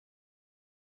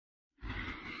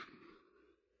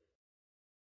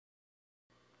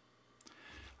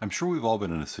I'm sure we've all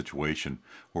been in a situation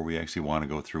where we actually want to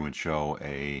go through and show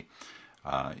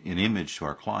an image to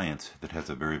our clients that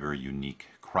has a very, very unique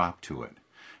crop to it.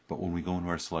 But when we go into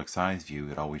our select size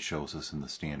view, it always shows us in the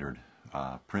standard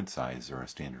print size or our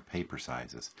standard paper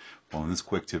sizes. Well, in this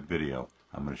quick tip video,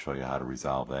 I'm going to show you how to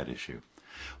resolve that issue.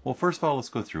 Well, first of all, let's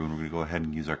go through and we're going to go ahead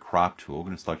and use our crop tool. We're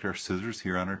going to select our scissors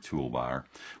here on our toolbar.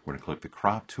 We're going to click the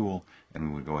crop tool and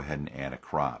we're going to go ahead and add a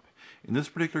crop. In this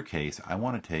particular case, I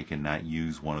want to take and not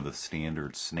use one of the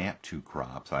standard snap to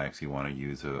crops. I actually want to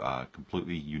use a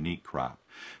completely unique crop.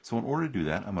 So in order to do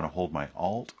that, I'm going to hold my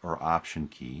Alt or Option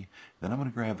key. Then I'm going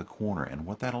to grab the corner, and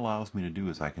what that allows me to do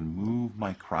is I can move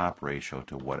my crop ratio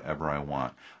to whatever I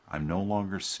want. I'm no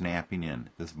longer snapping in.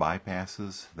 This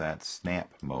bypasses that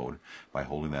snap mode by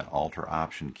holding that Alt or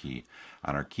Option key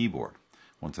on our keyboard.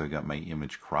 Once I've got my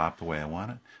image cropped the way I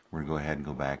want it, we're going to go ahead and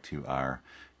go back to our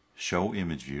Show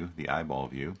Image View, the eyeball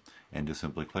view, and just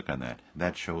simply click on that.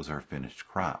 That shows our finished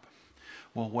crop.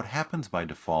 Well, what happens by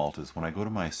default is when I go to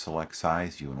my Select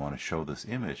Size view and want to show this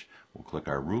image, we'll click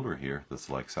our ruler here, the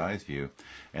Select Size view,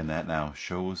 and that now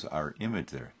shows our image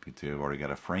there. You can see I've already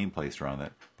got a frame placed around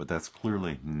that, but that's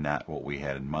clearly not what we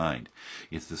had in mind.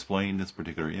 It's displaying this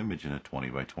particular image in a 20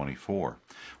 by 24.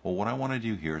 Well, what I want to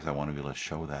do here is I want to be able to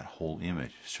show that whole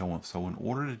image. So in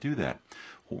order to do that,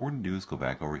 what we're going to do is go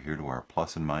back over here to our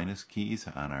plus and minus keys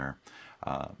on our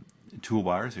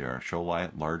toolbars here, our show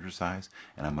larger size,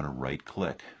 and I'm going to right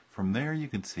click. From there you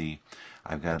can see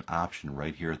I've got an option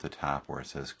right here at the top where it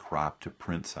says crop to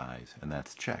print size, and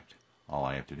that's checked. All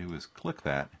I have to do is click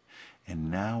that,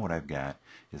 and now what I've got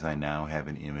is I now have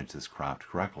an image that's cropped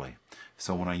correctly.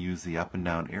 So when I use the up and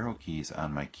down arrow keys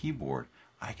on my keyboard,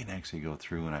 I can actually go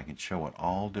through and I can show it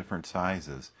all different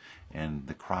sizes, and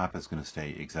the crop is going to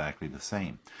stay exactly the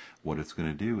same. What it's going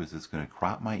to do is it's going to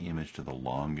crop my image to the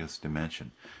longest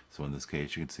dimension. So in this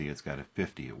case you can see it's got a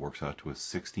 50. It works out to a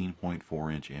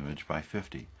 16.4 inch image by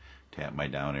 50. Tap my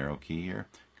down arrow key here,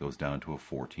 goes down to a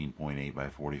 14.8 by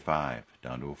 45,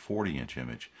 down to a 40-inch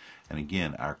image. And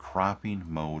again, our cropping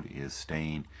mode is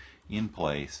staying in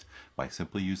place by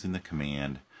simply using the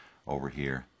command over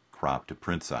here, crop to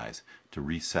print size. To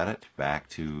reset it back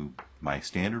to my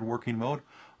standard working mode,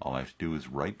 all I have to do is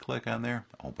right click on there,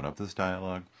 open up this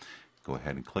dialog, go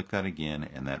ahead and click that again,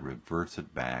 and that reverts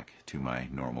it back to my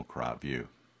normal crop view.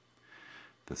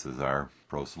 This is our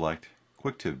ProSelect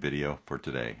quick tip video for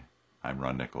today. I'm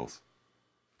Ron Nichols.